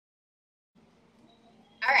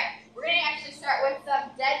All right, we're going to actually start with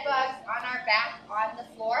some dead bugs on our back on the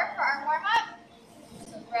floor for our warm-up.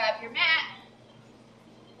 So grab your mat,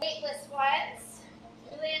 weightless ones,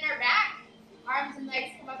 we lay on our back, arms and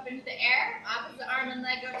legs come up into the air, opposite arm and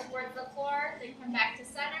leg go towards the floor, then come back to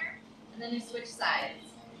center, and then we switch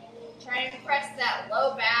sides. Try to press that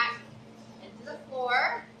low back into the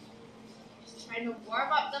floor, just trying to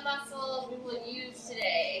warm up the muscles we will use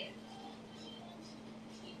today.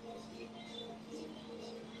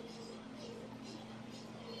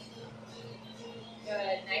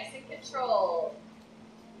 Good, nice and controlled.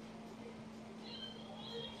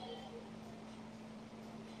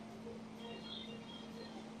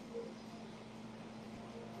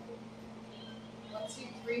 Let's do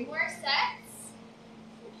 3 more sets.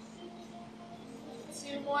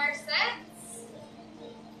 2 more sets.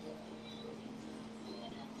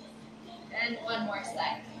 And 1 more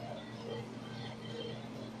set.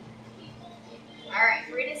 All right,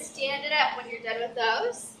 we're going to stand it up when you're done with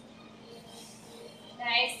those.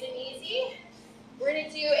 Nice and easy. We're going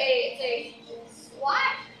to do a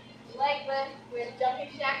squat, leg lift with jumping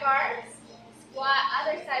jack arms. Squat,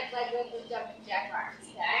 other side leg lift with jumping jack arms,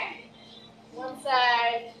 okay? One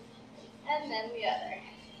side, and then the other,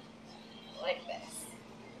 like this.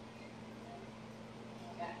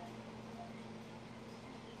 Okay.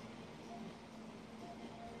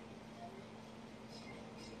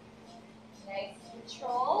 Nice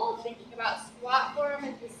control, thinking about squat form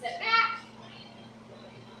as we sit back.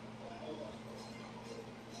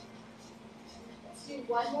 Let's do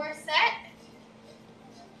 1 more set.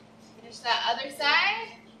 Finish that other side.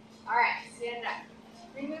 All right, stand up.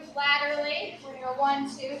 We move laterally. We're going to go 1,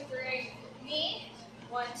 2, 3, knee.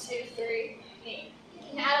 1, 2, 3, knee. You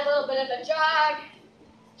can add a little bit of a jog,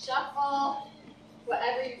 shuffle,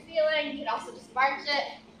 whatever you're feeling. You can also just march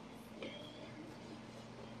it.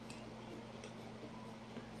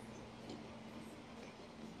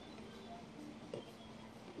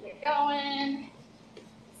 Get going,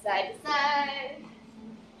 side to side.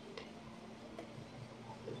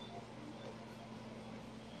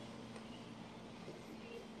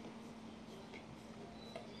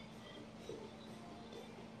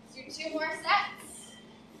 Let's do 2 more sets.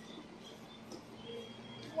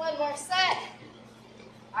 1 more set.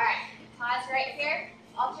 All right, pause right here.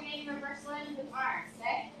 Alternating reverse lunge with arms,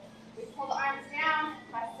 okay? We pull the arms down,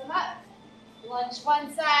 press them up, lunge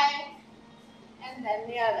one side, and then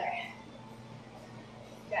the other.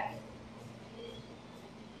 Good.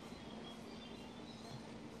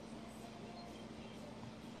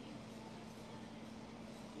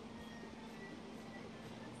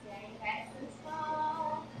 Standing nice and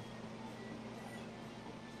small.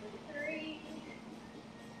 3,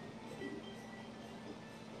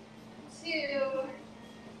 2,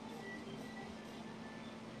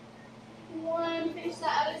 1. Finish the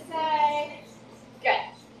other side. Good.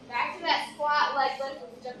 Back to that squat, leg lift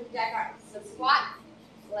with the jumping jack arms. So squat,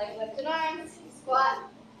 leg lift and arms,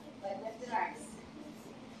 squat, leg lift and arms.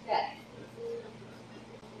 Good.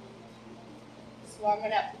 Just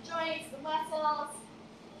warming up the joints, the muscles.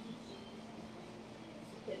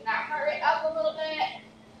 Getting that heart rate up a little bit.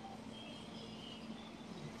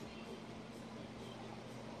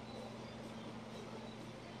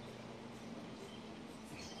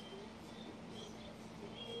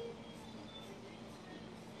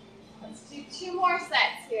 Let's do 2 more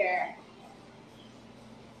sets here.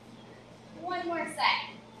 1 more set.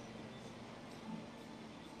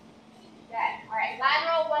 Good. All right,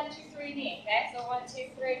 lateral 1, 2, 3, knee. Okay, so 1, 2,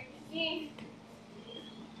 3, knee,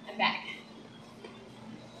 and back.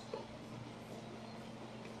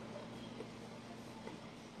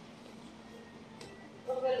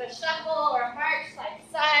 A little bit of a shuffle or a march side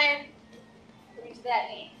to side. Coming to that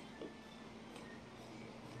knee.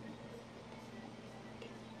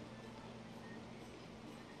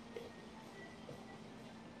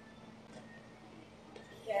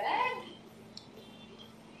 Good.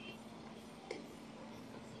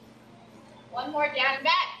 1 more down and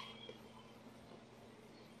back.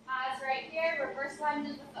 Pause right here. Reverse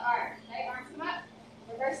lunges with the arms. Okay, arms come up.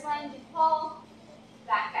 Reverse lunge and pull.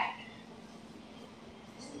 Back, back.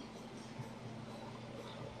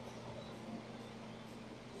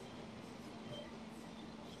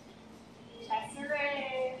 Chest to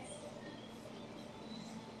raise.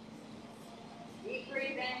 Deep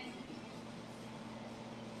breathing.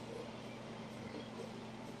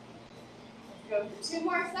 Go for 2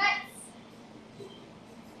 more sets.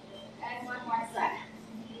 And 1 more set.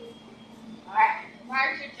 All right,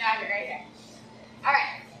 march your jogger right here. All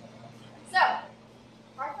right, so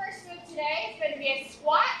our first move today is going to be a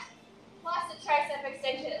squat plus a tricep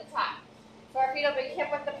extension at the top. So our feet will be hip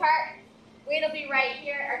width apart, Weight will be right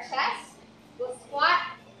here at our chest. We'll squat,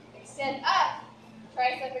 extend up,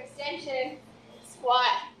 tricep extension,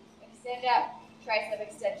 squat, extend up, tricep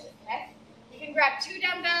extension, okay? You can grab 2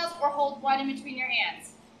 dumbbells or hold one in between your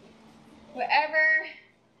hands. Whatever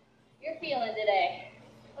you're feeling today.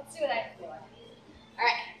 Let's see what I'm feeling. All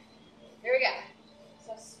right, here we go.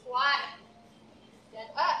 So squat, extend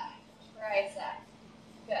up, tricep.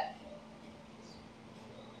 Good.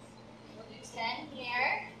 We'll do 10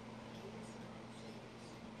 here.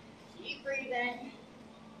 Keep breathing.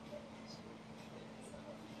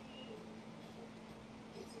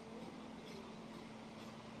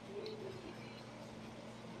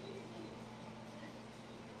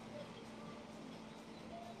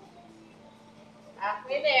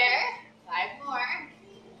 Halfway there. 5 more.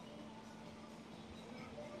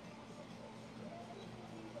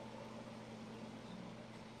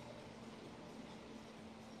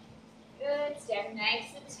 Good. Stand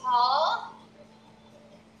nice and tall.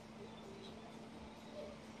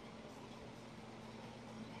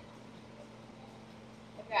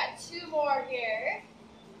 I've got 2 more here.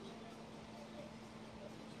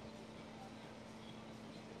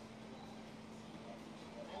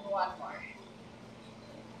 And 1 more.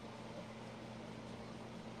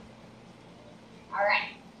 All right.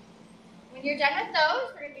 When you're done with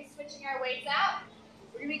those, we're going to be switching our weights out.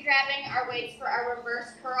 We're going to be grabbing our weights for our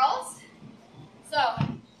reverse curls. So,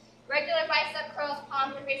 regular bicep curls,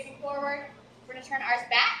 palms are facing forward. We're going to turn ours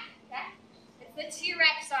back, okay? It's the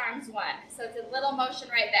T-Rex arms one, so it's a little motion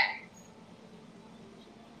right there.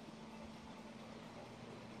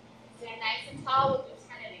 Stand nice and tall. We'll do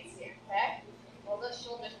 10 of these here, okay? Roll those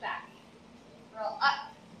shoulders back. Roll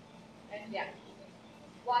up and down.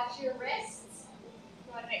 Watch your wrists.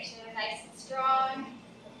 You want to make sure they're nice and strong.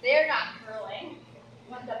 They're not curling. You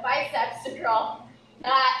want the biceps to curl,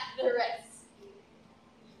 not the wrists.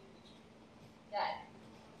 Good.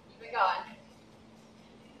 Keep it going.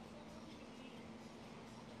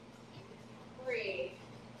 3.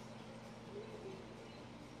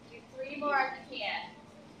 Do 3 more if you can.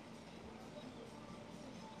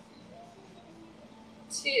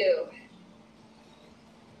 2.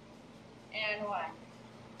 And 1.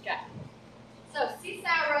 Good. So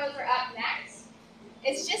Seesaw Rows are up next.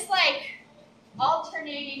 It's just like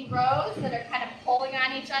alternating rows that are kind of pulling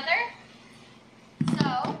on each other.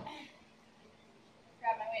 So,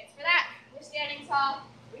 grab my weights for that. We're standing tall,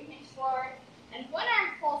 reaching forward, and one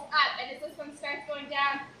arm pulls up, and as this one starts going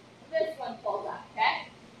down, this one pulls up, okay?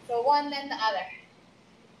 So one, then the other.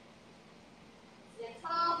 Stand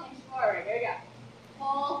tall, hinge forward. Here we go.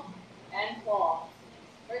 Pull and pull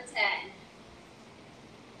for 10.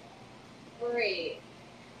 Breathe.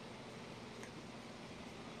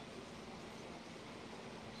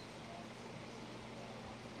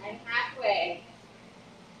 And halfway.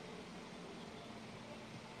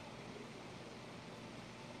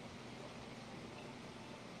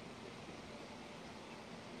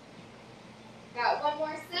 Got 1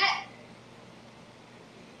 more set.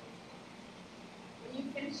 When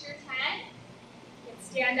you finish your 10, you can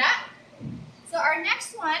stand up. So our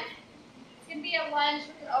next one is going to be a lunge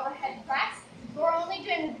with an overhead press. So we're only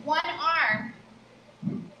doing 1 arm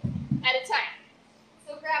at a time.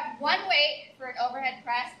 So grab 1 weight for an overhead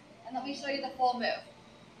press, and let me show you the full move.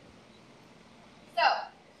 So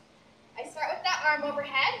I start with that arm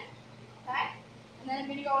overhead, okay? And then I'm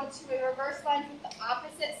going to go into a reverse lunge with the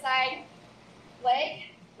opposite side leg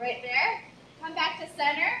right there. Come back to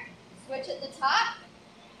center, switch at the top,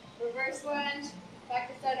 reverse lunge,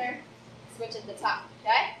 back to center, switch at the top,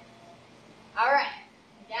 okay? All right,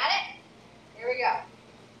 got it? Here we go.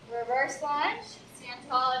 Reverse lunge, stand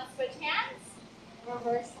tall and switch hands.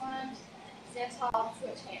 Reverse lunge, stand tall and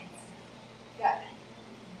switch hands. Good.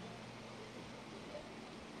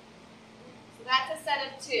 So that's a set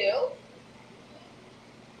of 2.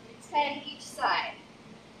 10 each side.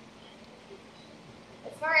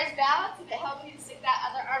 As far as balance, if it helps you to stick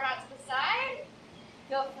that other arm out to the side,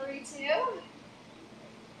 feel free to.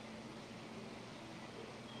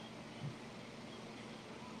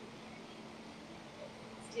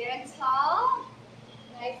 Stand tall.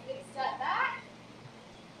 Nice big step back.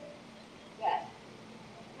 Good.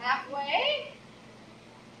 Halfway.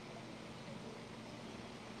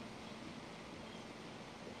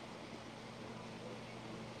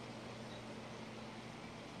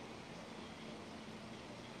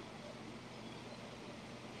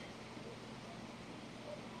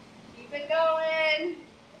 Keep it going.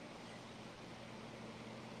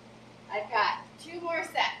 I've got 2 more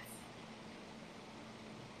sets.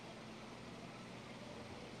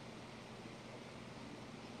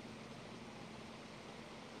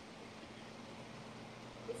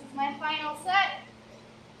 my final set.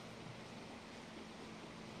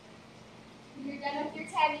 When you're done with your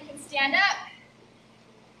 10, you can stand up.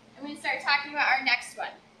 I'm going to start talking about our next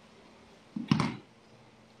one.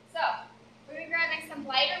 So, we're going to grab some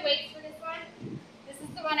lighter weights for this one. This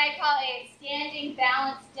is the one I call a standing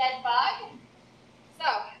balanced dead bug. So,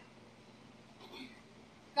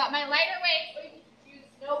 got my lighter weight. We can use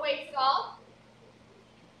no weights at all.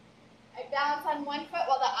 I balance on one foot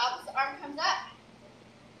while the opposite arm comes up.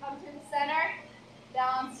 Come to the center,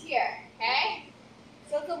 balance here, okay?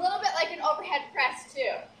 So it's a little bit like an overhead press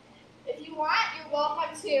too. If you want, you're welcome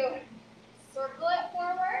to circle it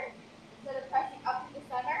forward instead of pressing up to the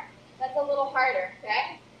center. That's a little harder,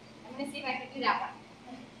 okay? I'm going to see if I can do that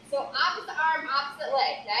one. So opposite arm, opposite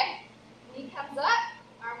leg, okay? Knee comes up,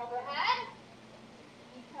 arm overhead.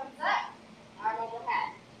 Knee comes up, arm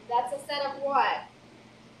overhead. That's a set of 1.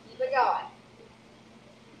 Keep it going.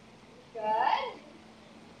 Good.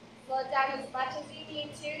 Slow it down as much as you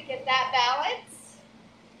need to get that balance.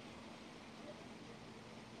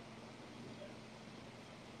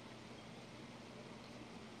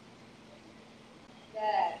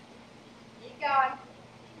 Good. Keep going.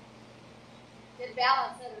 Good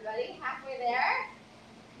balance, everybody. Halfway there.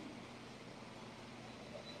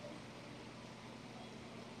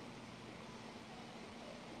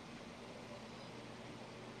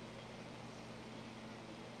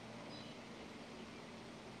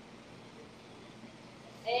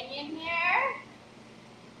 Hang in here.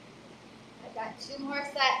 I've got 2 more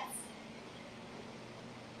sets.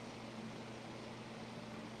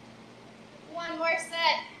 1 more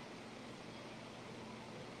set.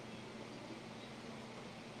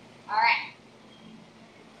 All right.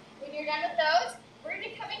 When you're done with those, we're going to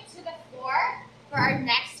be coming to the floor for our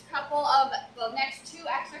next next 2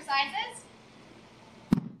 exercises.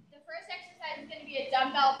 The first exercise is going to be a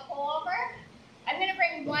dumbbell pullover. I'm going to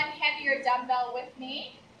bring 1 heavier dumbbell with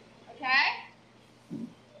me, okay? I'm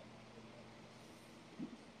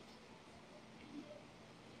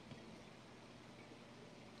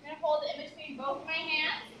going to hold it in between both my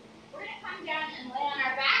hands. We're going to come down and lay on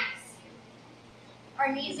our backs.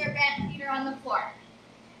 Our knees are bent, feet are on the floor.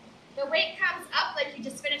 The weight comes up like you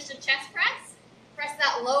just finished a chest press. Press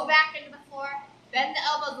that low back into the floor. Bend the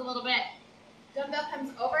elbows a little bit. Dumbbell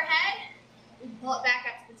comes overhead. We pull it back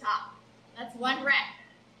up to the top. That's 1 rep.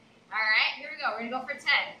 All right, here we go. We're going to go for 10.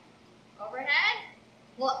 Overhead,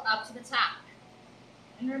 pull it up to the top.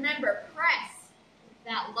 And remember, press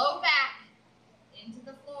that low back into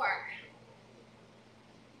the floor.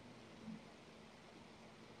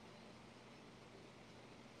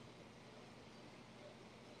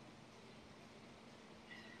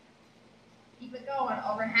 Keep it going,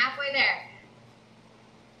 over halfway there.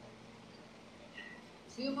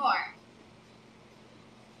 2 more.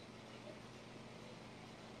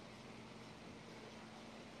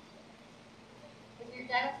 When you're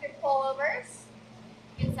done with your pullovers,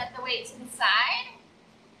 you can set the weight to the side.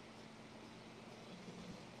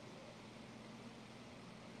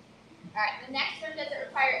 All right, the next one doesn't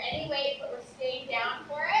require any weight, but we're staying down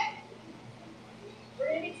for it. We're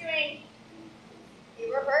going to be doing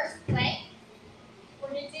a reverse plank. We're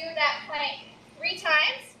going to do that plank 3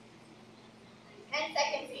 times, 10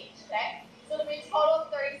 seconds each, okay? So it'll be a total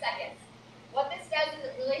of 30 seconds. What this does is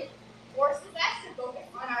it really forces us to focus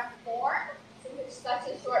on our form, since it's such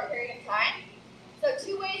a short period of time. So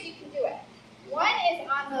 2 ways you can do it. One is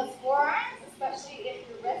on those forearms, especially if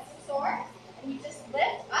your wrists are sore, and you just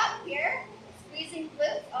lift up here, squeezing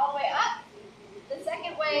glutes all the way up. The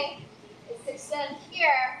second way is to extend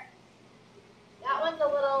here. That one's a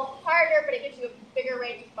little harder, but it gives you a bigger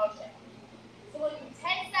range of motion. So we'll do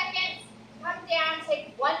 10 seconds, come down,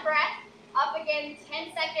 take 1 breath, up again, 10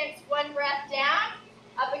 seconds, 1 breath down,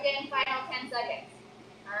 up again, final 10 seconds.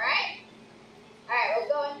 All right? All right, we'll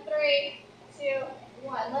go in 3, 2,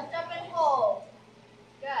 1. Lift up and hold.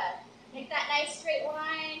 Good. Make that nice straight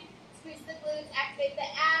line. Squeeze the glutes, activate the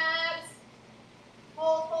abs.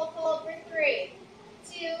 Hold, hold, hold for 3,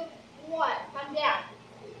 2, 1. Come down.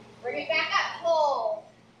 Bring it back up. Hold.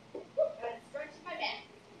 Gotta stretch my back.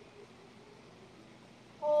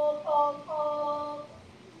 Hold, hold, hold.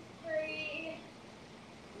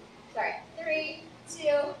 3, 2,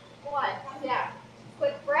 1. Come down.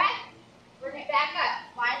 Quick breath. Bring it back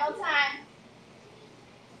up. Final time.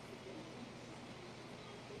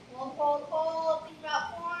 Hold, hold, hold. Think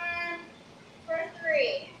about form. For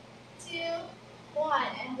 3, 2, 1.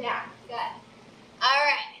 And down. Good. All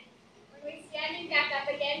right. We're going to be standing back up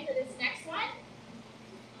again for this next one.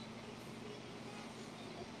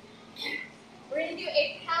 We're going to do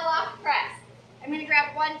a Pallof press. I'm going to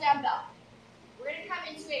grab 1 dumbbell. We're going to come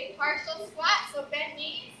into a partial squat, so bent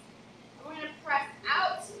knees.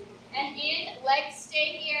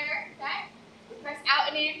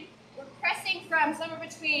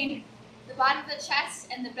 between the bottom of the chest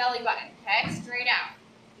and the belly button, okay? Straight out.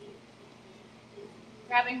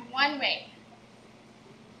 Grabbing one weight.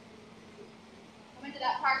 Come into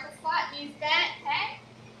that partial squat, knees bent, okay?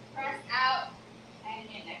 Press out and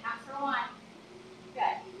in. I count for one.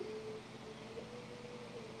 Good.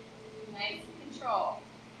 Nice control.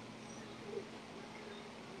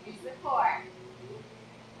 Use the core.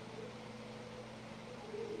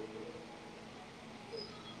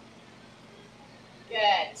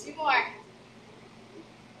 Good. Two more.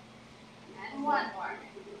 And one more.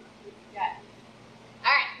 Good. All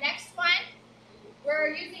right, next one. We're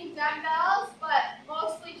using dumbbells, but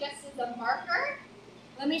mostly just as a marker.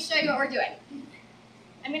 Let me show you what we're doing.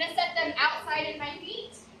 I'm going to set them outside of my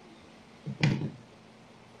feet. You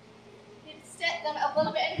can set them a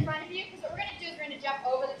little bit in front of you, because what we're going to do is we're going to jump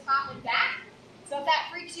over the top and back. So if that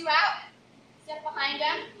freaks you out, step behind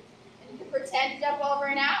them, and you can pretend to jump over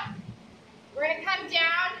and out. We're going to come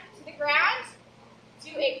down to the ground,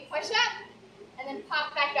 do a push-up, and then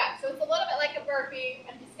pop back up. So it's a little bit like a burpee.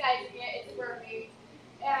 I'm disguising it. It's a burpee.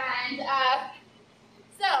 And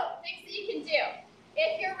so, things that you can do.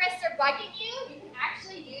 If your wrists are bugging you, you can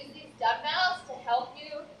actually use these dumbbells to help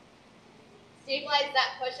you stabilize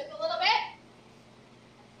that push-up a little bit.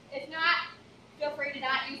 If not, feel free to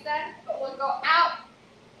not use them. But we'll go out,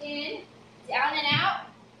 in, down and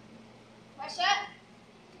out, push-up,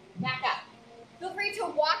 back up. Feel free to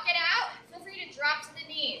walk it out. Feel free to drop to the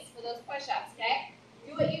knees for those push-ups, okay?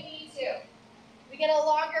 Do what you need to. We get a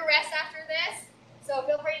longer rest after this, so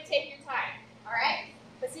feel free to take your time, all right?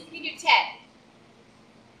 Let's see if you can do 10.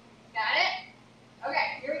 Got it?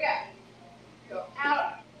 Okay, here we go. Go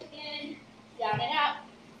out, in, down and out.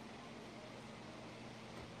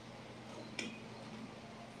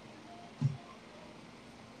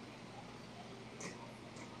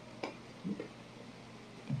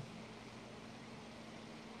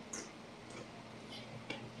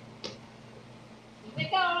 Keep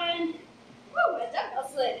it going. Woo, a dumbbell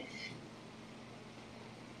slid.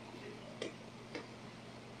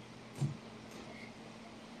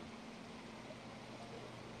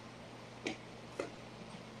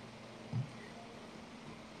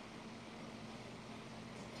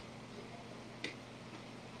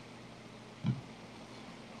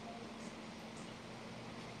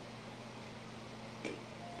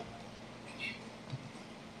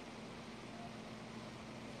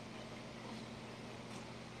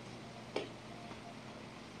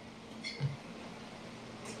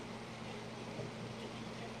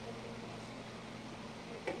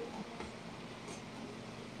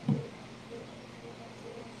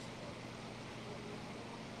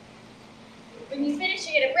 When you finish,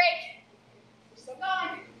 you get a break. You're still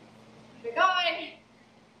going. Keep it going.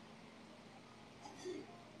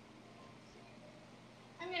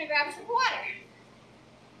 I'm going to grab some water.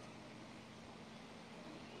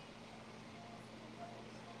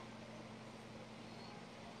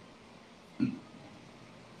 I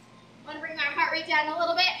want to bring our heart rate down a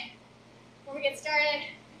little bit before we get started.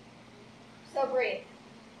 So breathe.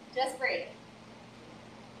 Just breathe.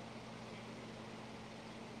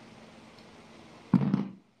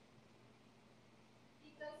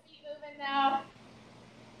 Now,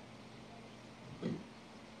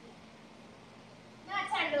 not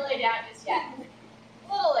time to lay down just yet.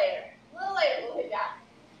 A little later we'll lay down.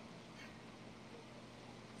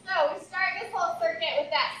 So we start this whole circuit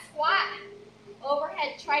with that squat,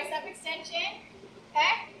 overhead tricep extension,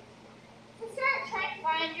 okay? So start trying to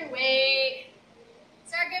find your weight.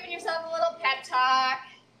 Start giving yourself a little pep talk.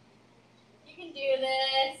 You can do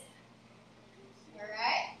this. All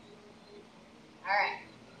right? All right.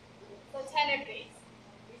 So 10 of these.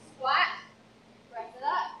 We squat, press it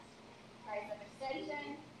up, tricep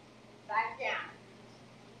extension, back down.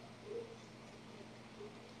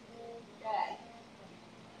 Good.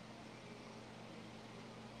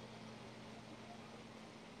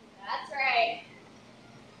 That's right.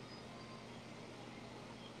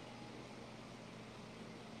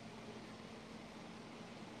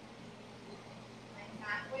 I'm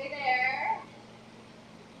halfway there.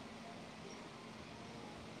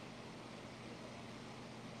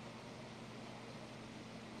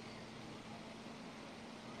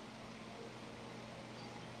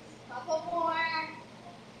 Couple more.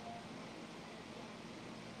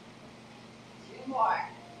 2 more.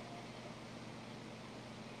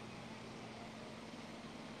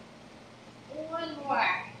 One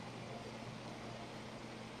more.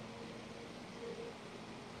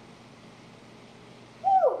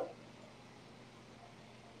 Woo!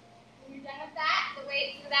 When you're done with that, the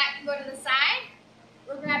weight for that can go to the side.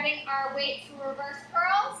 We're grabbing our weights for reverse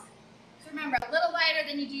curls. So remember, a little lighter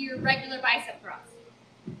than you do your regular bicep curls.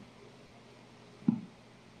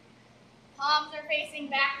 Palms are facing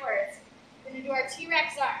backwards. We're going to do our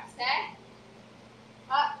T-Rex arms, okay?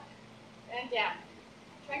 Up and down.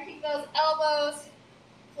 Try and keep those elbows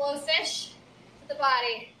close-ish to the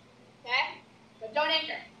body, okay? But don't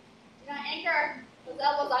anchor. Do not anchor those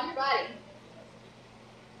elbows on your body.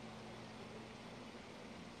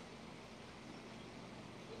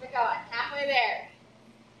 Keep it going, halfway there.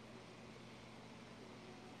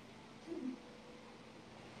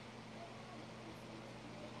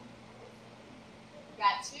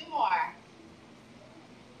 Got 2 more.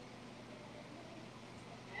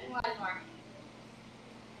 And 1 more.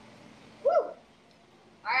 Woo! All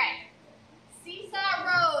right. Seesaw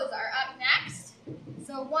rows are up next.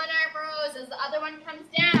 So one arm rows as the other one comes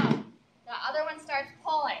down. The other one starts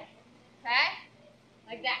pulling. Okay?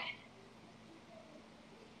 Like that.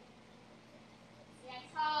 Stand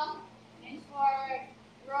tall, inch forward,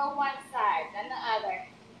 row one side, then the other.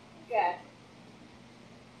 Good.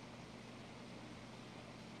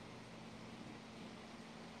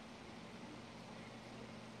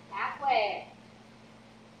 Halfway.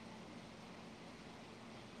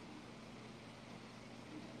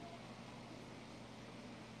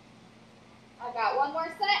 I've got 1 more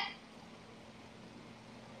set.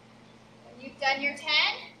 When you've done your 10,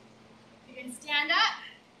 you can stand up,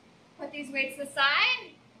 put these weights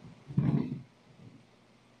aside.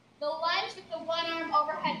 The lunge with the 1 arm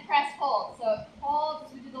overhead press hold. So hold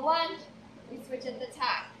as we do the lunge, we switch at the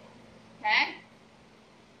top. Okay?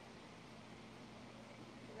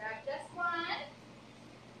 Grab just 1.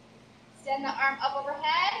 Extend the arm up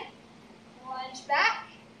overhead. Lunge back.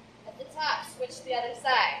 At the top, switch to the other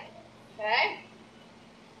side. Okay?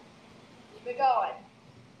 Keep it going.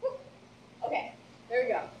 Woo. Okay, there we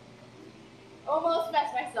go. Almost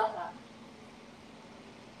messed myself up.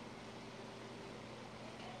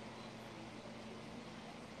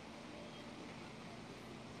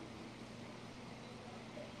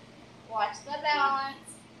 Watch the balance.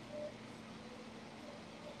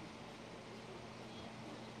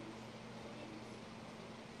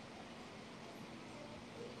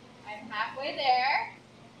 I'm halfway there.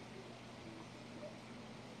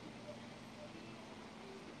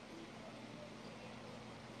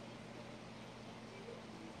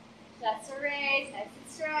 Chest to raise, nice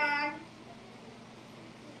and strong.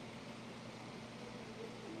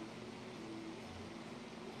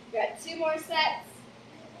 Got 2 more sets.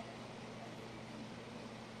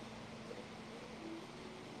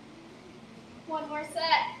 One more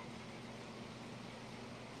set.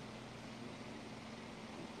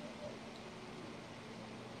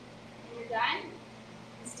 When you're done,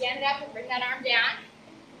 stand up and bring that arm down.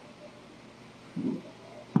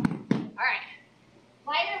 All right.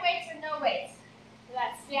 Lighter weights or no weights. So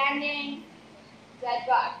that's standing dead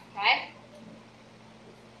bug, okay?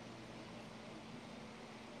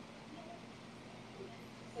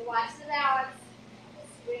 So watch the balance.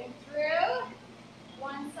 Swing through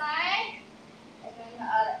one side and then the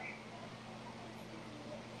other.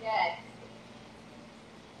 Good.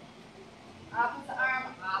 Opposite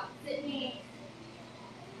arm, opposite knee.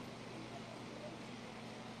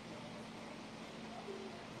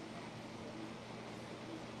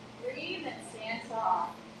 Breathe and stand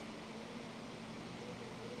tall.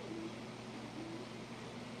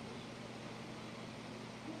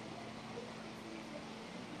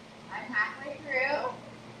 I'm halfway through.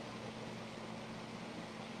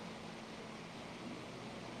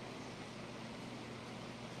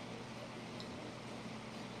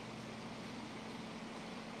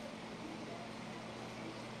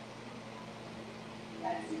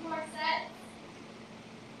 Got 2 more sets.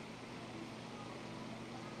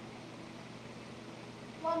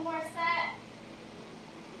 One more set.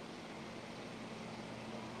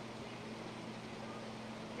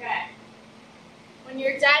 Good. When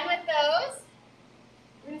you're done with those,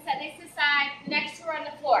 we're going to set these aside. The next 2 are on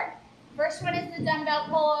the floor. First one is the dumbbell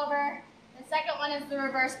pullover. The second one is the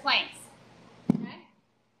reverse planks. Okay?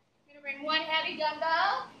 I'm going to bring 1 heavy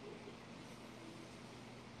dumbbell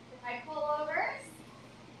for my pullovers.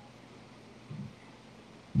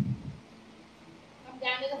 Come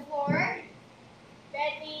down to the floor.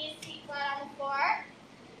 Bend knees, feet flat on the floor.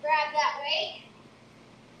 Grab that weight.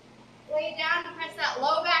 Lay down and press that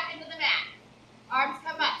low back into the mat. Arms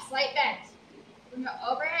come up, slight bend. Bring it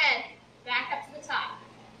overhead, back up to the top.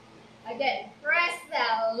 Again, press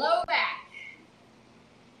that low back.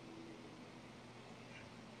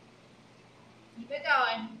 Keep it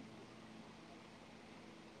going.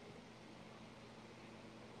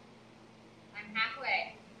 I'm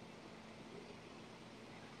halfway.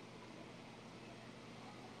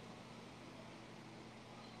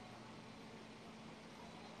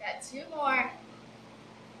 Got 2 more.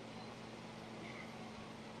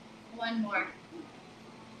 one more.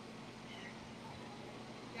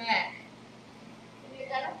 Good. When you're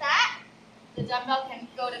done with that, the dumbbell can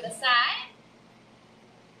go to the side.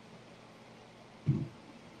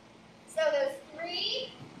 So those 3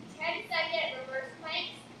 10-second reverse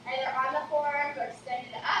planks, either on the forearms or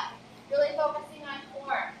extended up, really focusing on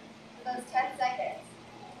form for those 10 seconds.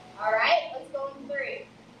 All right, let's go in 3,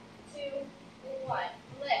 2, 1.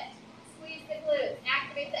 Lift. Squeeze the glutes.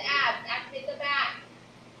 Activate the abs. Activate the back.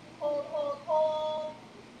 Hold, hold, hold.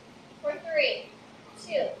 For 3,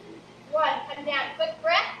 2, 1. Come down. Quick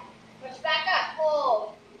breath. Push back up.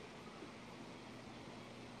 Hold.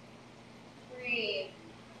 Breathe.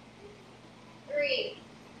 3,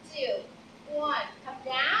 2, 1. Come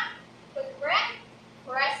down. Quick breath.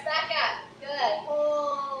 Press back up. Good.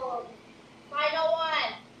 Hold. Final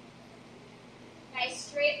one. Nice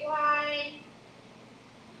straight line.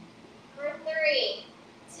 For 3,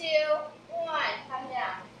 2, 1. Come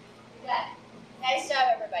down. Good. Nice job,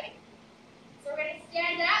 everybody. So we're going to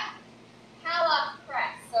stand up. Pallof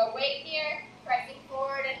press. So weight here, pressing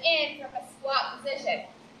forward and in from a squat position.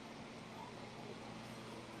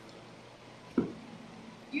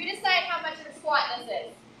 You decide how much of a squat this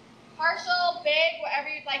is. Partial, big, whatever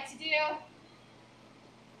you'd like to do.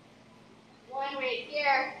 One weight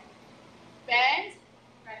here. Bend.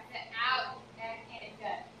 Press it out and in.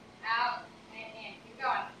 Good. Out and in. Keep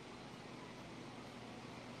going.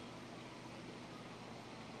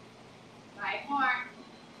 5 more.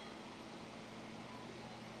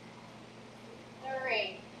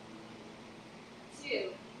 3,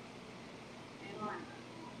 2, and 1.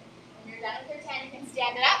 When you're done with your 10, you can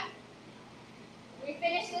stand it up. We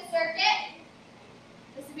finish the circuit.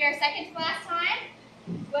 This will be our second to last time.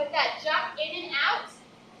 With that jump in and out,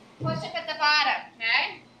 push up at the bottom,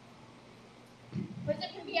 okay? Push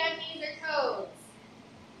up can be on knees or toes.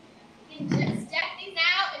 You can just step these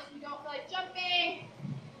out if you don't feel like jumping.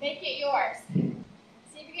 Make it yours.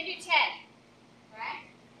 See if you can do 10. Okay?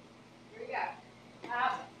 Here we go.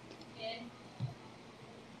 Out, in.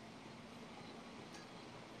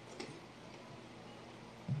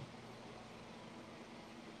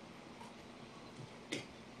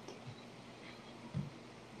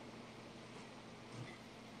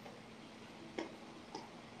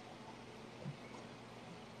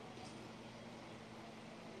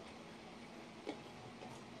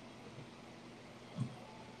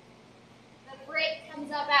 Break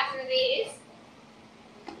comes up after these.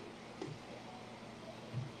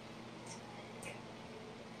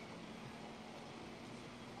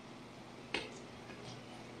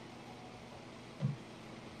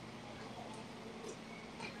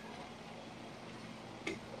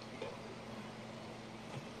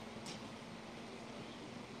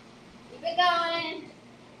 Keep it going.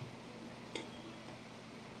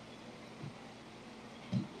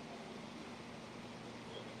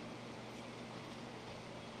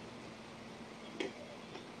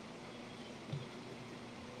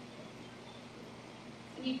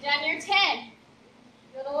 You've done your 10.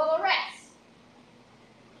 Get a little rest.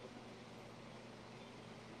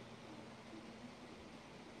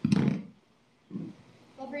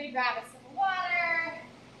 Feel free to grab a sip of water.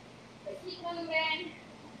 But keep moving.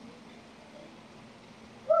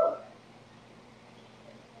 Woo.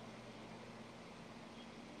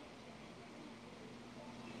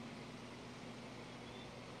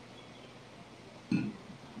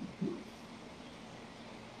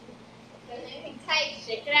 If there's anything tight,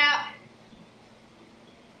 shake it out.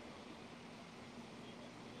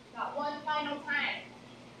 Got one final time.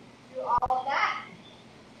 Do all of that.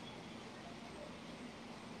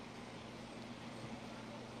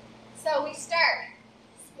 So we start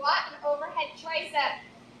squat and overhead tricep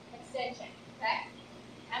extension. Okay?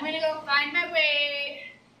 I'm going to go find my weight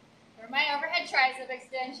for my overhead tricep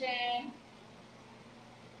extension.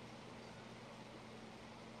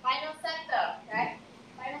 Final set though, okay?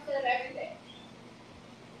 Final set of everything.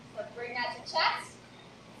 So bring that to chest.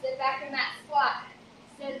 Sit back in that squat.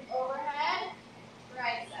 Sit overhead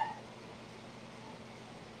tricep.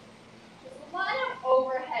 There's a lot of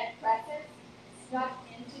overhead presses stuck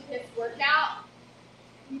into this workout.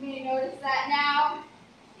 You may notice that now.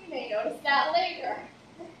 You may notice that later.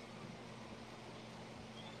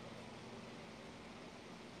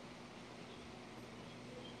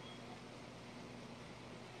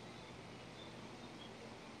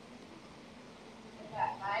 We've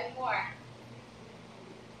got 5 more.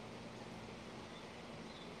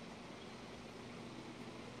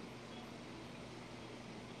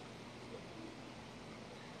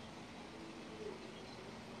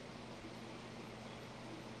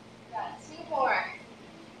 Got 2 more.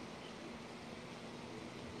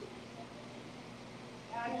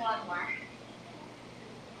 one more.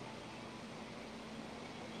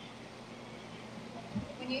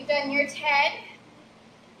 When you've done your 10,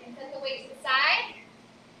 you can put the weight to the side.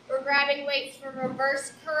 We're grabbing weights for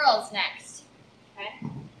reverse curls next. Okay?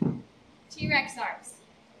 T-Rex arms.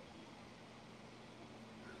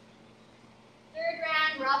 Third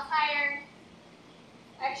round, we're all tired.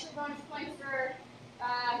 Extra bonus points for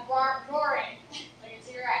roaring, like a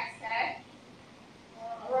T-Rex, okay?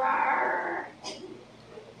 Roar.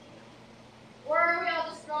 Or are we all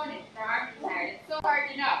just throwing it? Our arms are tired. It's so hard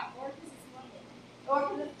to know. Or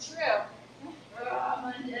because it's true.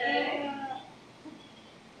 Monday.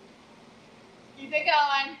 Keep it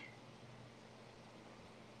going.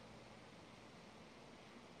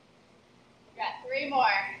 Got 3 more.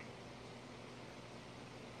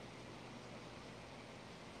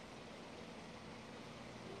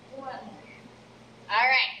 One more. All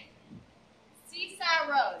right. Seesaw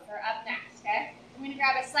rows are up next, okay? I'm going to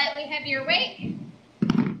grab a slightly heavier weight.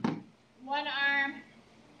 One arm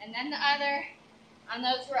and then the other on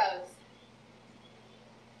those rows.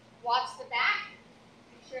 Watch the back.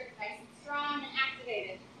 Make sure it's nice and strong and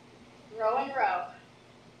activated. Row and row.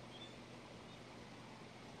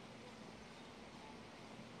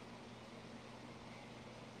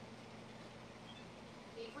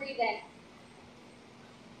 Keep breathing.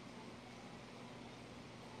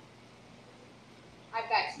 I've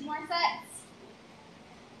got 2 more sets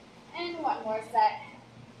and 1 more set.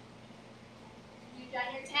 You've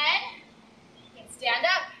done your 10. You can stand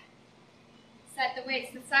up. Set the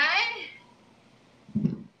weights to the side.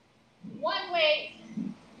 1 weight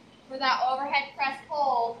for that overhead press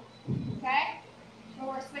hold. Okay? So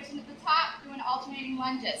we're switching to the top, doing alternating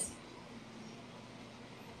lunges.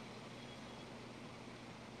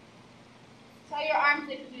 Tell your arms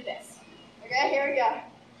they can do this. Okay, here we go.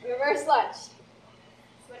 Reverse lunge.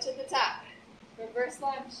 Switch at the top. Reverse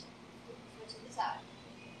lunge. Switch at the top.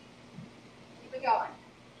 Keep it going.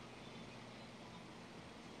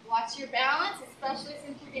 Watch your balance, especially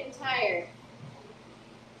since you're getting tired.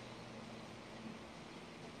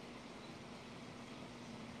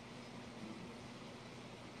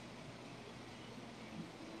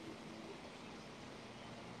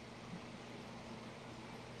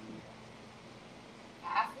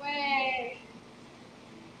 Halfway.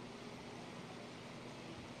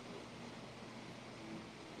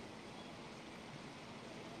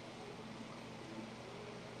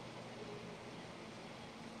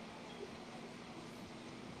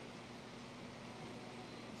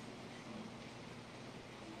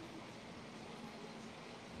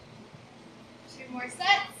 Two more sets.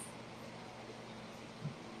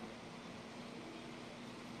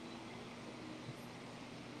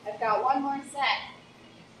 I've got 1 more set.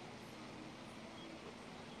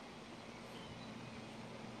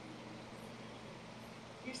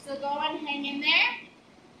 You're still going, hang in there.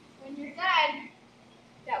 When you're done,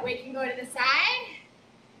 that weight can go to the side.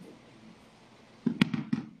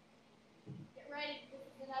 Get ready, this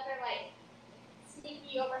is another like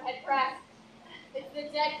sneaky overhead press. It's the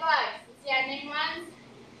dead bugs, the standing ones,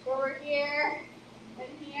 where we're here and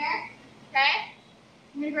here, okay?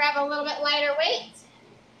 I'm gonna grab a little bit lighter weight.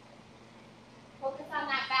 Focus on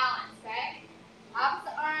that balance, okay?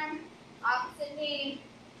 Opposite arm, opposite knee,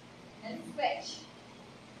 and switch.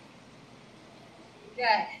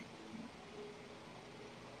 Good.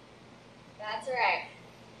 That's right.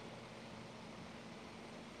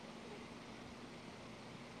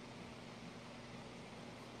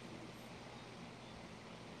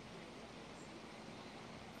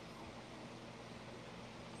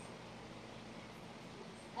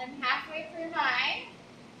 I'm halfway through mine.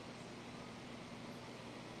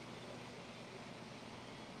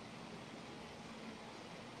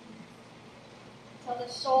 Tell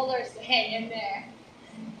the shoulders to hang in there.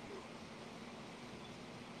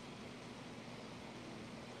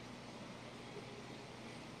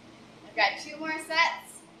 I've got 2 more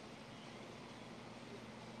sets.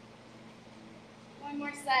 1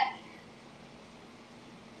 more set.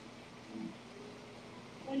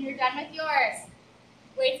 When you're done with yours,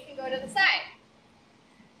 weights can go to the side.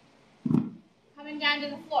 Coming down to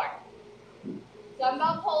the floor.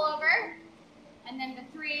 Dumbbell pull over, and then the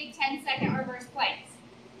 3 10-second reverse planks.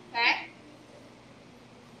 Okay?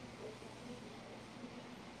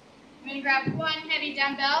 I'm going to grab 1 heavy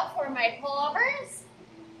dumbbell for my pullovers.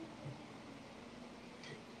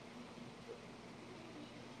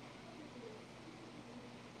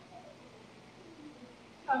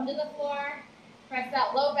 Come to the floor, press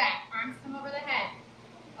that low back, arms come over the head.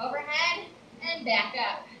 Overhead and back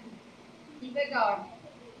up. Keep it going.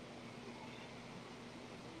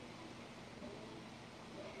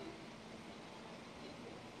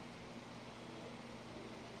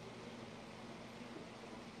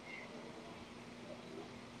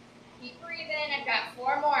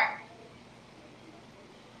 4 more.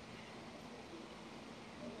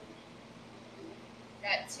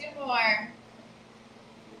 Got 2 more.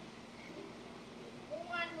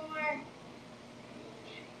 1 more.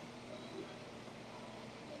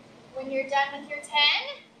 When you're done with your 10,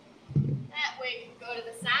 that weight can go to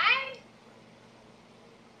the side.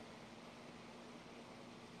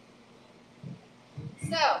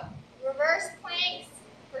 So, reverse planks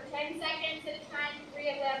for 10 seconds at a time. 3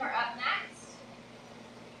 of them are up next.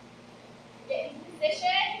 Get into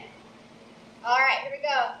position. All right, here we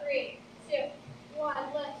go. 3, 2, 1.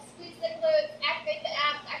 Lift. Squeeze the glutes. Activate the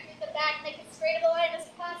abs. Activate the back. Make it straight of the line as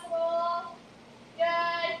possible.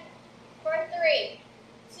 Good. For 3,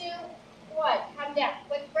 2, 1. Come down.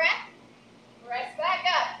 Quick breath. Press back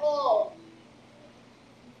up. Hold.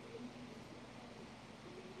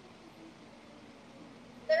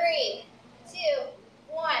 3, 2,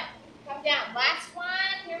 1. Come down. Last one.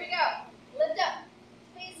 Here we go. Lift up.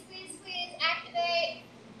 Squeeze, squeeze, squeeze. Activate.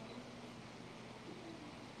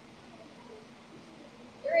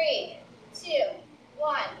 3, 2,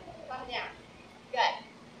 1. Come down. Good.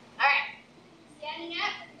 All right. Standing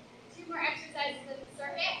up. 2 more exercises in the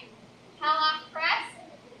circuit. Pallof press.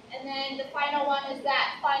 And then the final one is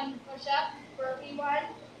that fun push-up, burpee one.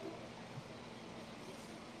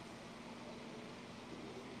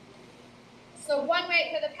 So 1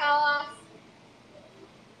 weight for the Pallof.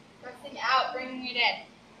 Pressing out, bringing it in.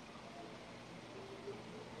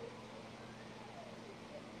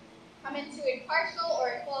 Come into a partial or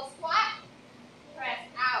a full squat. Press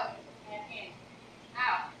out and in.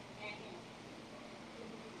 Out and in.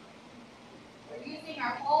 We're using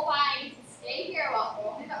our whole body to stay here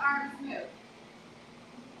while only the arms move.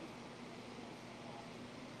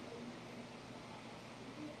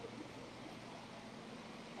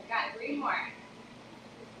 I've got 3 more.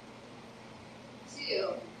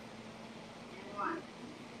 2 and 1.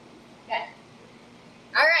 Good.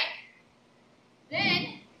 All right.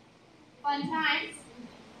 Then, fun times.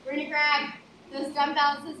 We're going to grab those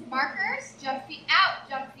dumbbells as markers. Jump feet out,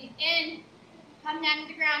 jump feet in. Come down to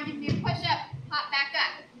the ground, give me a push-up, hop back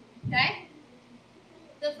up. Okay?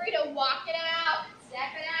 Feel free to walk it out,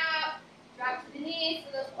 step it out, drop to the knees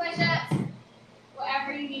for those push-ups,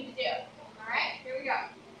 whatever you need to do. All right? Here we go.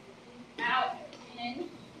 Out, in.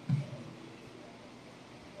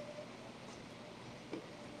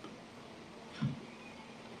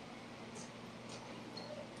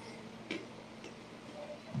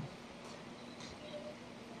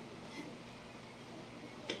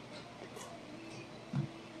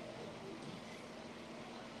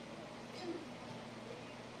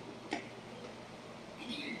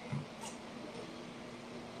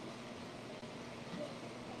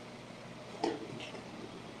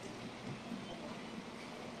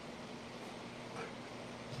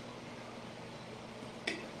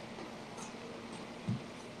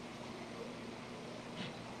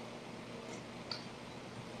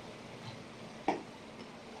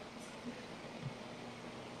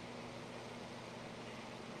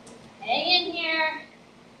 Hang in here.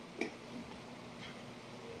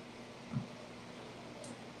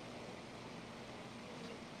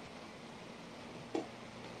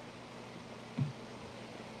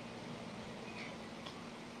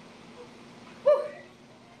 Whew.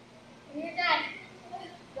 When you're done,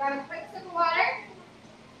 grab a quick sip of water.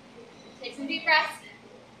 Take some deep breaths.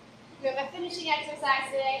 We have a finishing exercise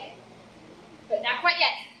today, but not quite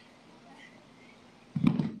yet.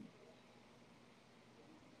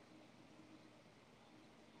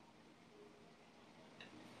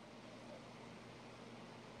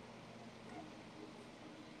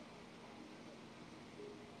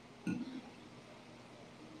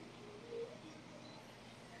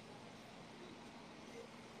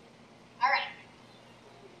 All right.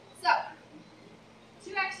 So,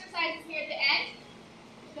 2 exercises here at the end.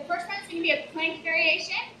 The first one's going to be a plank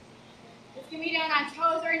variation. It's going to be done on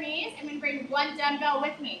toes or knees. I'm going to bring 1 dumbbell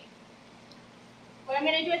with me. What I'm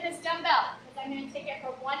going to do with this dumbbell is I'm going to take it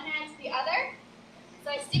from one hand to the other.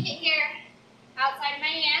 So I stick it here outside of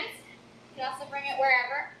my hands. You can also bring it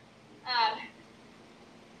wherever.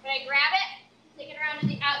 But I grab it, take it around to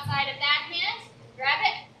the outside of that hand, grab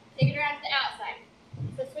it, take it around to the outside.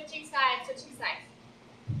 So switching sides, switching sides.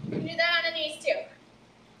 You can do that on the knees too.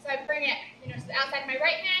 So I bring it, to the outside of my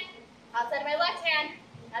right hand, outside of my left hand.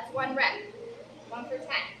 That's 1 rep. 1 for 10.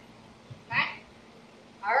 Okay?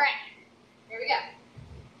 All right. Here we go.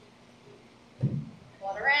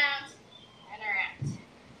 Pull it around and around.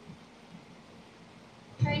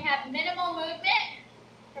 Try and have minimal movement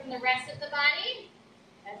from the rest of the body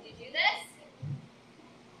as you do this.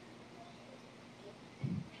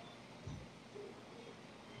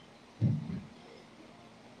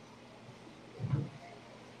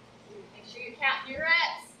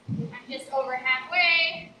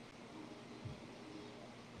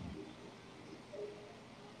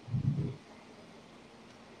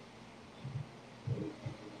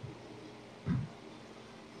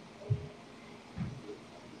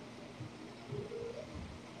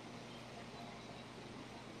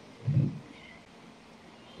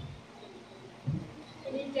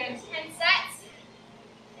 10 sets.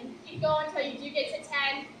 And keep going until you do get to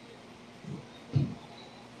 10.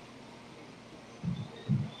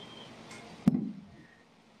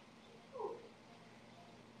 So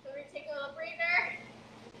we're going to take a little breather.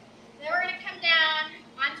 Then we're going to come down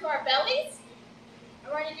onto our bellies.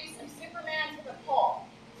 And we're going to do some Supermans with a pull.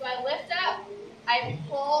 So I lift up, I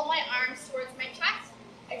pull my arms towards my chest,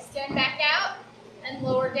 extend back out, and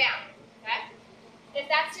lower down. Okay? If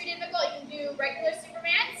that's too difficult, you can do regular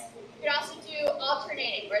Supermans. You can also do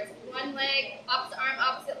alternating, where it's one leg, opposite arm,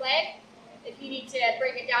 opposite leg, if you need to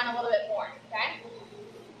break it down a little bit more. Okay?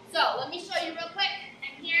 So let me show you real quick.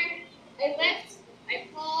 I'm here. I lift, I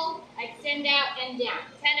pull, I extend out and down.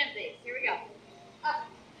 10 of these. Here we go. Up,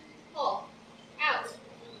 pull, out,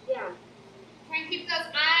 down. Try and keep those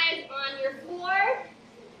eyes on your floor,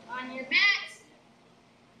 on your mat.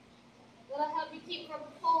 That'll help you keep from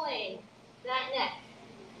pulling that neck.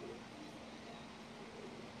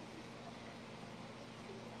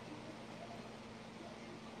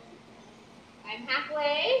 I'm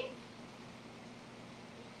halfway.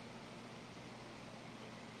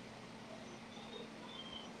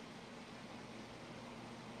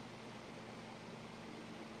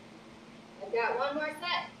 I've got one more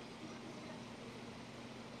set.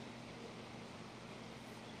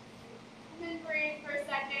 And then breathe for a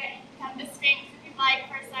second. Come to Sphinx if you'd like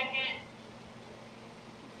for a second.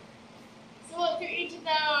 So we'll do each of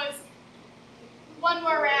those. One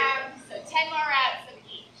more round. So 10 more reps of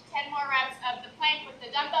each. 10 more reps of the plank with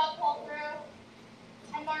the dumbbell pull through.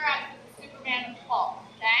 10 more reps with the Superman pull.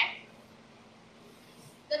 Okay?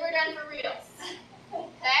 Then we're done for reals.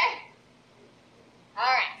 Okay?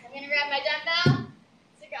 Alright, so I'm going to grab my dumbbell,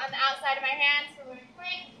 stick it on the outside of my hands for moving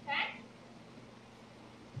plank. Okay?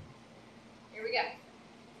 Here we go.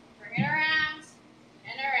 Bring it around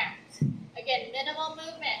and around. Again, minimal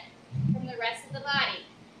movement from the rest of the body.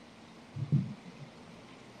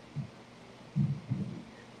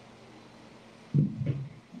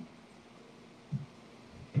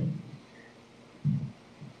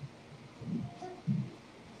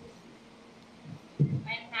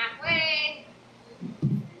 I'm halfway.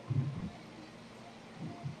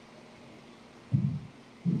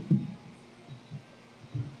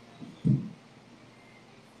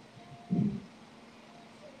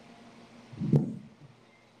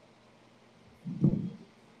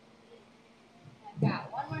 I've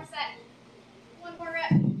got one more set, one more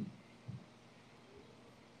rep.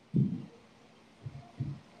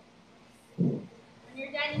 When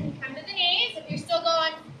you're done, you can come to the knees. If you're still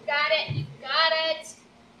going, you got it, you got it.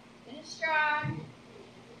 Finish strong.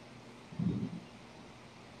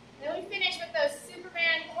 Then we finish with those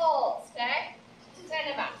Superman pulls, okay?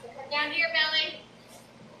 10 of them. So come down to your belly.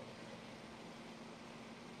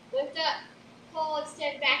 Lift up, pull,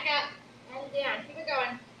 extend back up, and down. Keep it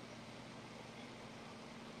going.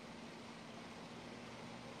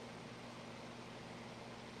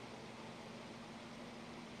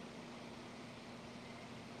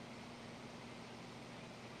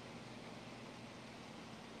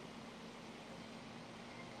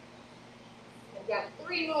 I've got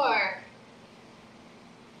 3 more.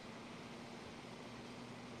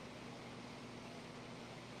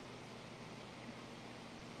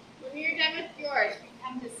 When you're done with yours, you can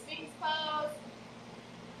come to Sphinx pose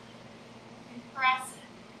and press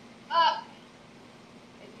up.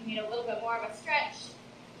 If you need a little bit more of a stretch,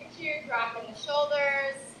 make sure you're dropping the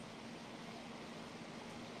shoulders.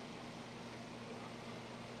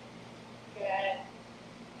 Good.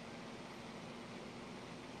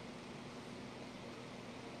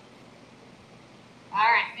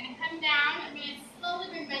 Alright, I'm going to come down. I'm going to slowly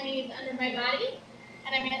bring my knees under my body.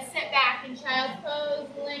 And I'm going to sit back in child's pose,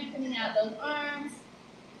 lengthening out those arms,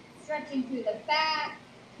 stretching through the back,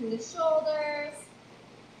 through the shoulders.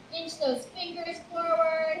 Inch those fingers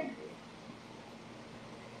forward.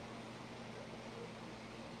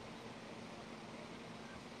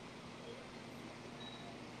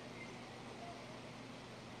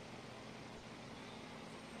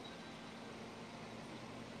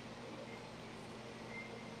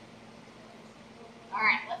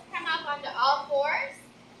 Alright, let's come up onto all fours.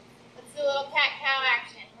 Let's do a little cat-cow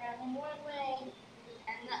action. Run one way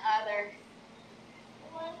and the other.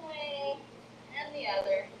 One way and the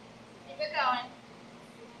other. Keep it going.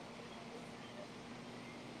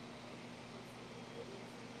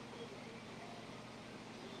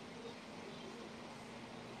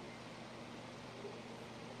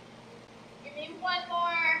 Give me one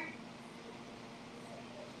more.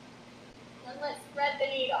 Then let's thread the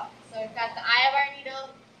needle. So we've got the eye of our needle,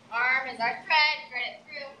 arm is our thread it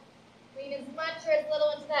through. Lean as much or as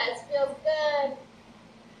little into that as feels good.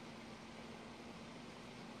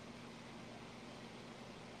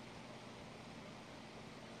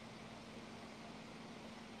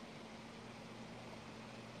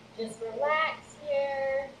 Just relax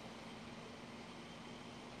here.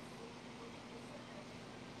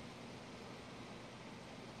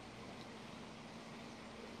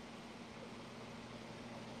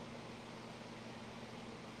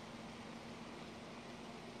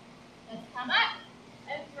 Let's come up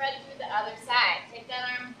and thread through the other side. Take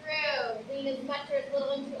that arm through. Lean as much or as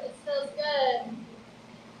little into it as feels good.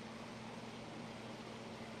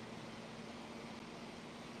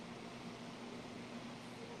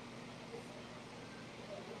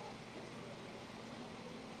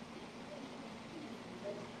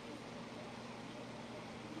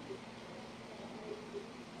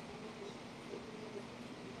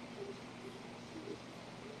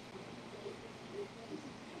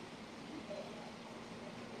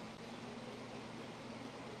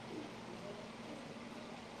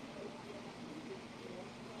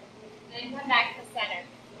 Then come back to center.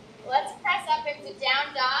 Let's press up into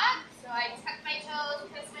down dog. So I tuck my toes,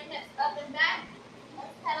 press my hips up and back.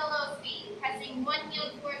 Let's pedal those feet. Pressing one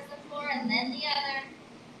heel towards the floor and then the other.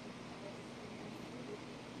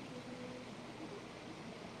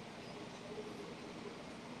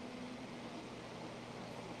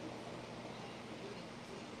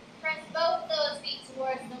 Press both those feet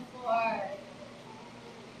towards the floor.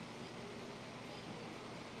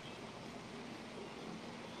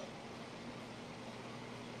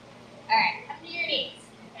 Alright, come to your knees.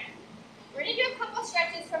 Okay. We're going to do a couple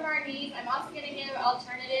stretches from our knees. I'm also going to give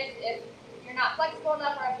alternatives if you're not flexible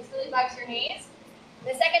enough or if this really bugs your knees.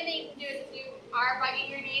 The second thing you can do is if you are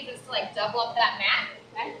bugging your knees is to like double up that mat.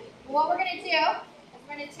 Okay? What we're going to do is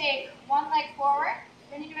we're going to take one leg forward.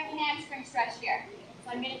 We're going to do a hamstring stretch here.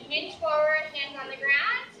 So I'm going to hinge forward, hands on the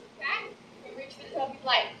ground. Okay? And reach for the toe if you'd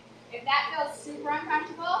like. If that feels super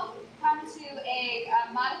uncomfortable, come to a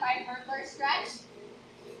modified hurdler stretch.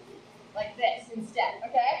 Like this instead,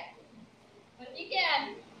 okay? But if you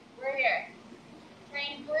can, we're here. Try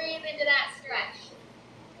and breathe into that stretch.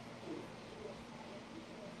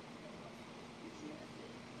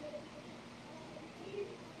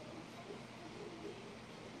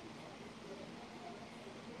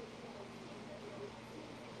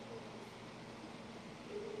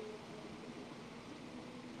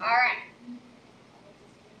 All right.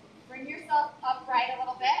 Bring yourself upright a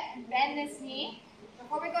little bit and bend this knee.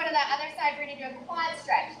 Before we go to that other side, we're going to do a quad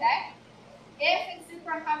stretch, okay? If it's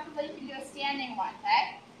super uncomfortable, you can do a standing one,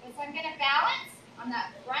 okay? So I'm going to balance on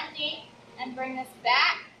that front knee and bring this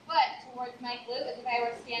back foot towards my glute as if I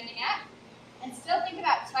were standing up. And still think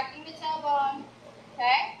about tucking the tailbone,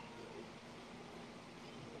 okay?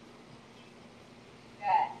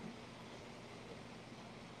 Good.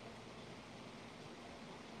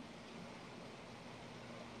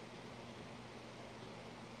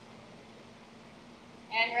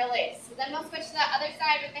 And release. So then we'll switch to the other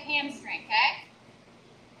side with the hamstring, okay?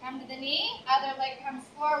 Come to the knee, other leg comes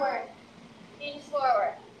forward, hinge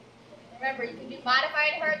forward. Remember, you can do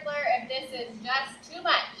modified hurdler if this is just too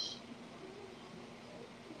much.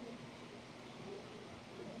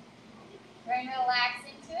 Try and relax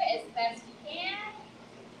into it as best you can.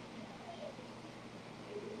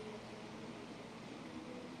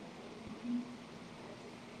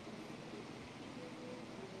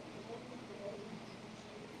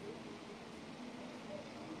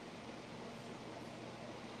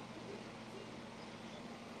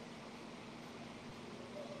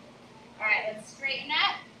 All right, let's straighten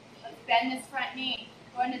up. Let's bend this front knee.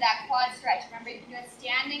 Go into that quad stretch. Remember, you can do a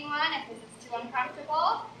standing one if this is too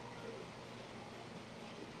uncomfortable.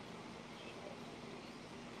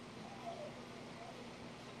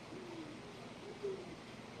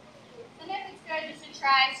 Sometimes it's good just to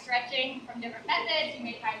try stretching from different methods. You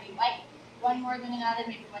may find you like one more than another.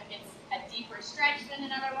 Maybe one gets a deeper stretch than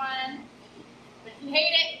another one. But if you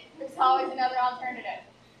hate it, there's always another alternative.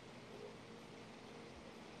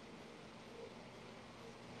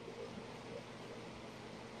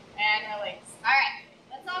 And release. All right,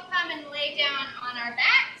 let's all come and lay down on our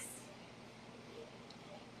backs.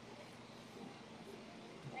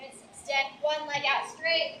 Let's extend one leg out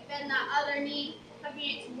straight, bend the other knee,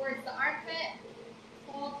 hugging it towards the armpit.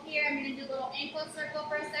 Hold here. I'm going to do a little ankle circle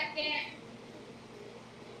for a second.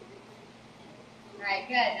 All right,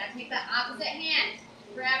 good. Now take the opposite hand.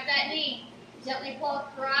 Grab that knee. Gently pull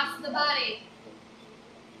across the body.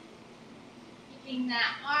 Keeping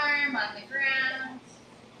that arm on the ground.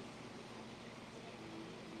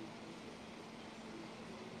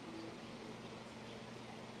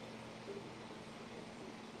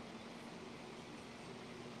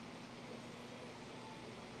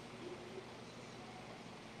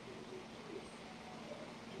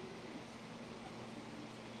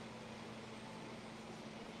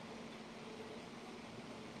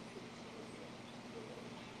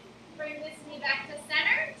 knee back to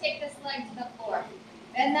center. Take this leg to the floor.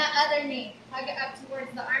 Bend that other knee. Hug it up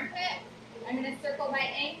towards the armpit. I'm going to circle my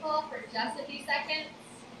ankle for just a few seconds.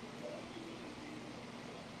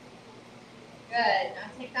 Good.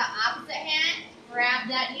 Now take that opposite hand. Grab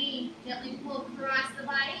that knee. Gently pull across the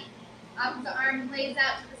body. Opposite arm lays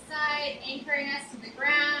out to the side, anchoring us to the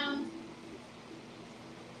ground.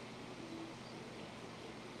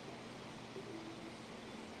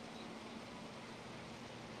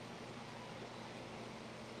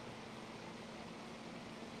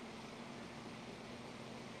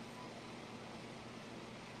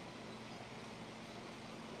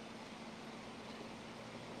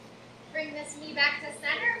 Bring this knee back to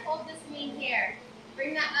center. Hold this knee here.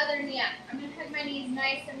 Bring that other knee up. I'm going to hug my knees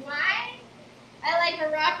nice and wide. I like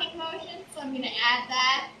a rocking motion, so I'm going to add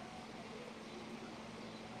that.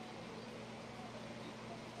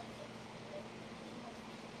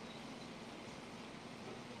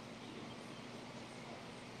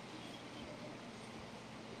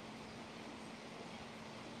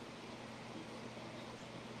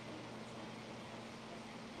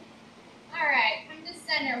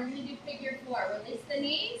 We're going to do figure four. Release the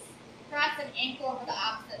knees, cross an ankle over the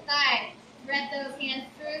opposite thigh. Thread those hands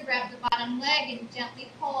through, grab the bottom leg, and gently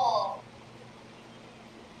pull.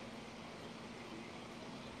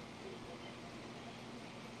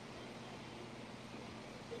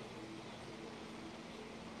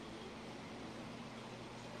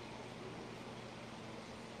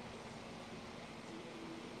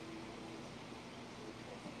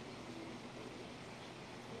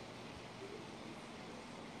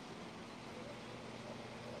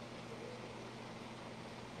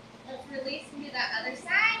 Release and do that other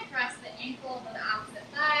side. Cross the ankle over the opposite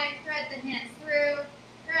thigh. Thread the hands through.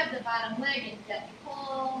 Grab the bottom leg and gently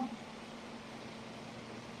pull.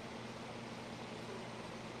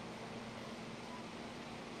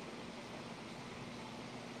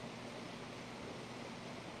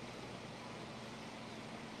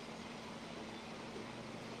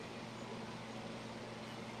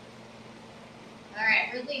 All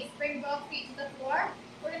right, release. Bring both feet to the floor.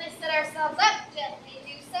 We're going to set ourselves up. Gently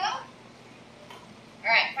do so. All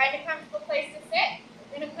right, find a comfortable place to sit.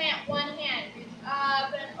 We're going to plant one hand. Reach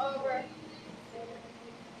up and over.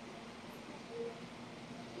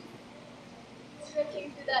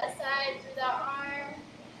 Stretching through that side, through that arm.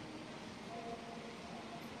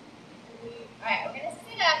 All right, we're going to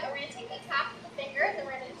sit up and we're going to take the top of the fingers and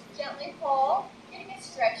we're going to just gently pull. You're getting a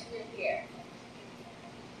stretch through here.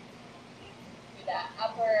 Do that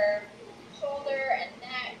upper shoulder and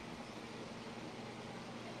neck.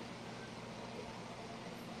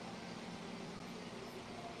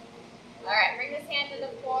 All right, bring this hand to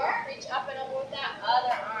the floor. Reach up and over with that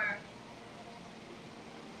other arm.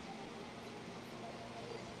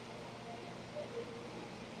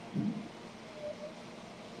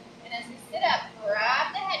 And as we sit up,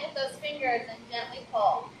 grab the head with those fingers and gently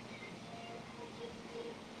pull.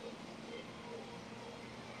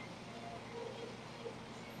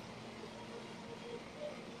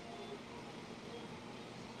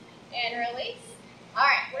 And release. All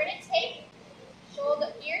right, we're going to take shoulder,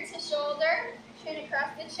 ear to shoulder, chin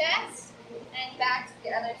across the chest, and back to the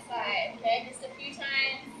other side. Okay, just a few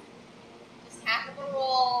times. Just half of a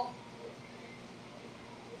roll.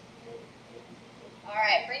 All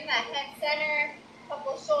right, bring that head center.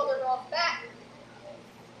 Couple shoulder rolls back.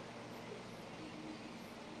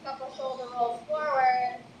 Couple shoulder rolls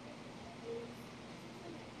forward.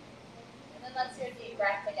 And then let's do a deep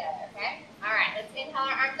breath together, okay? All right, let's inhale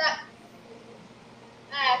our arms up.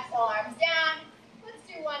 Exhale, arms down. Let's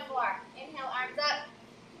do one more. Inhale, arms up.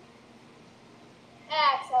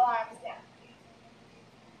 Exhale, arms down.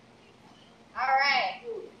 All right.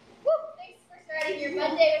 Woo. Thanks for starting your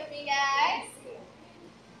Monday with me, guys.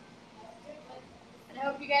 And I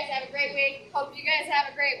hope you guys have a great week.